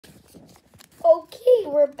Okay,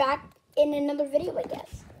 we're back in another video, I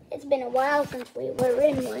guess. It's been a while since we were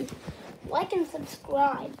in one. Like and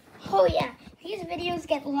subscribe. Oh yeah, these videos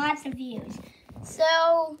get lots of views.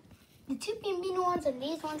 So, the two Bambino ones and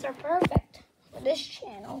these ones are perfect for this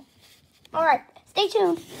channel. Alright, stay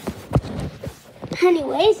tuned.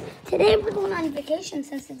 Anyways, today we're going on vacation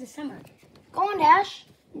since it's the summer. Go on, Dash.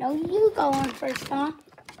 No, you go on first, huh?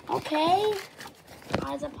 Okay.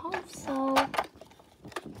 I suppose so.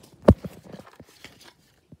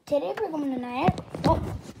 Today we're going to Niagara Falls.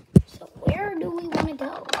 So where do we want to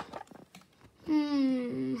go?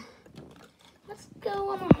 Let's go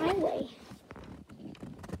on the highway.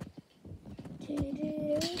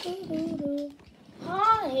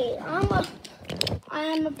 Hi,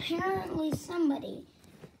 I'm apparently somebody.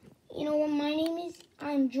 You know what my name is?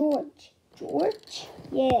 I'm George. George?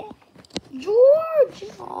 Yeah. George!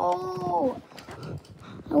 Oh.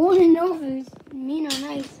 I want to know if it was mean or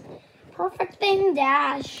nice. Perfect thing,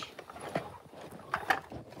 Dash.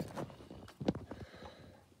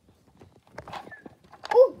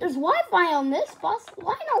 Oh, there's Wi-Fi on this bus.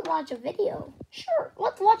 Why not watch a video? Sure,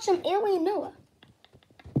 let's watch some Alien Noah.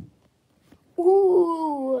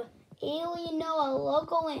 Ooh, Alien Noah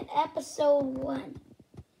Legoland Episode 1.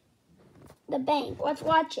 The Bank. Let's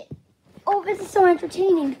watch it. Oh, this is so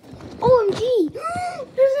entertaining. OMG,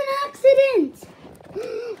 there's an accident.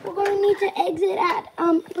 We're going to need to exit at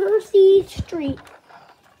Percy Street.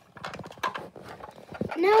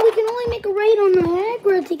 Now we can only make a right on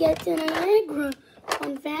Niagara to get to Niagara.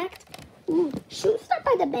 Fun fact. Ooh, should we stop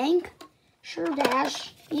by the bank? Sure,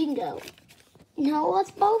 Dash. You can go. No,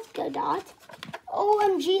 let's both go, Dot.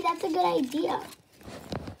 OMG, that's a good idea.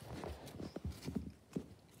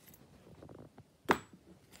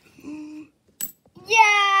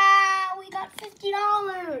 Yeah, we got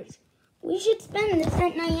 $50. We should spend this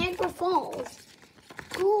at Niagara Falls.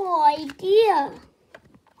 Cool idea.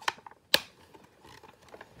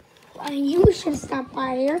 I knew we should stop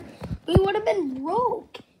by here. We would have been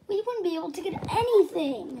broke. We wouldn't be able to get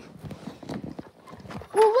anything.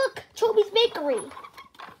 Oh, look, Chobe's Bakery.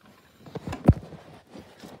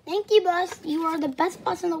 Thank you, bus. You are the best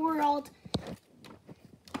bus in the world.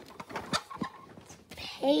 Let's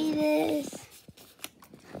pay this.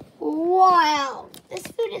 Wow, this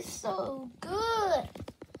food is so good.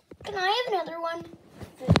 Can I have another one?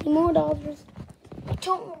 $50 more.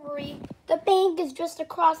 Don't worry, the bank is just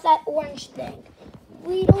across that orange thing.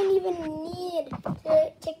 We don't even need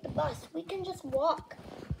to take the bus. We can just walk.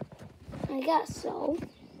 I guess so.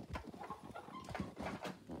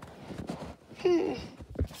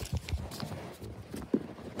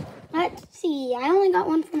 Let's see. I only got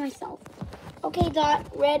one for myself. Okay, Dot,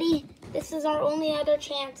 ready? This is our only other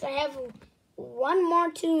chance. I have one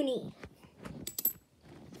more toonie.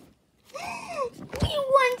 We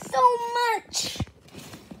won so much.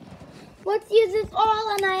 Let's use this all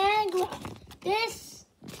on Niagara. This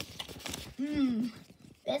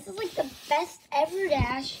is like the best ever,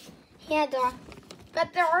 Dash. Yeah, Doc.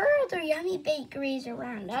 But there are other yummy bakeries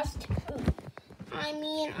around us too. I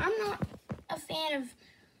mean, I'm not a fan of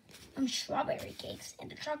strawberry cakes,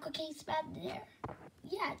 and the chocolate cake's bad there.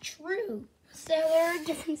 Yeah, true. So there are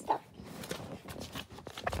different stuff.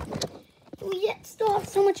 We yet still have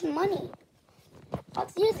so much money.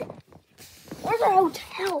 Let's use it. Where's our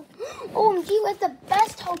hotel? OMG, it's the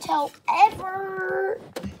best hotel ever.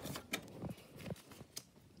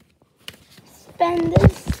 Spend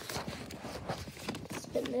this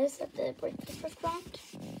at the breakfast restaurant.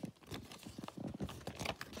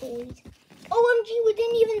 Please. OMG, we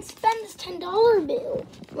didn't even spend this $10 bill.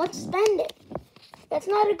 Let's spend it. That's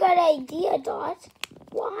not a good idea, Dot.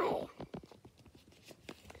 Why?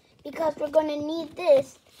 Because we're going to need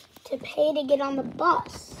this to pay to get on the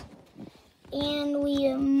bus. And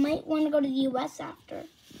we might want to go to the U.S. after.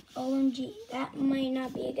 OMG, that might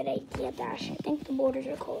not be a good idea, Dash. I think the borders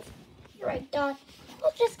are closed. You're right, Dot.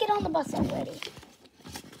 Let's just get on the bus already.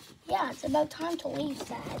 Yeah, it's about time to leave,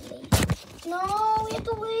 sadly. No, we have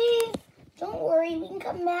to leave. Don't worry, we can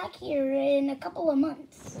come back here in a couple of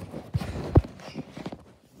months.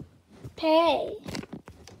 Pay.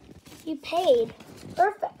 You paid.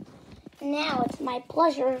 Perfect. Now it's my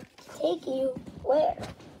pleasure to take you where?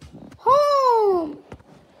 Home!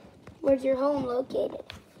 Where's your home located?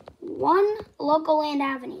 1 Legoland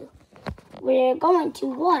Avenue. We're going to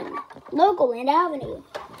 1 Legoland Avenue.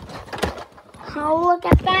 Oh, look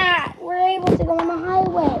at that. We're able to go on the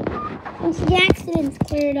highway. Once the accident's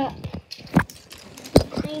cleared up.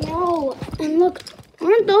 I know. And look,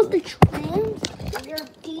 aren't those the trams? They're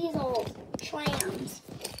diesel trams.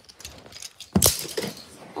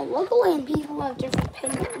 Oh, Legoland people have different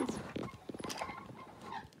opinions.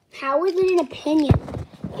 How is it an opinion?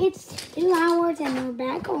 It's 2 hours and we're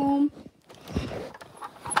back home.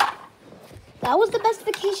 That was the best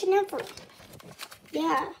vacation ever.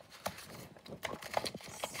 Yeah.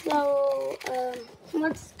 So,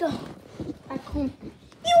 let's go back home.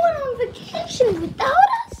 You went on vacation without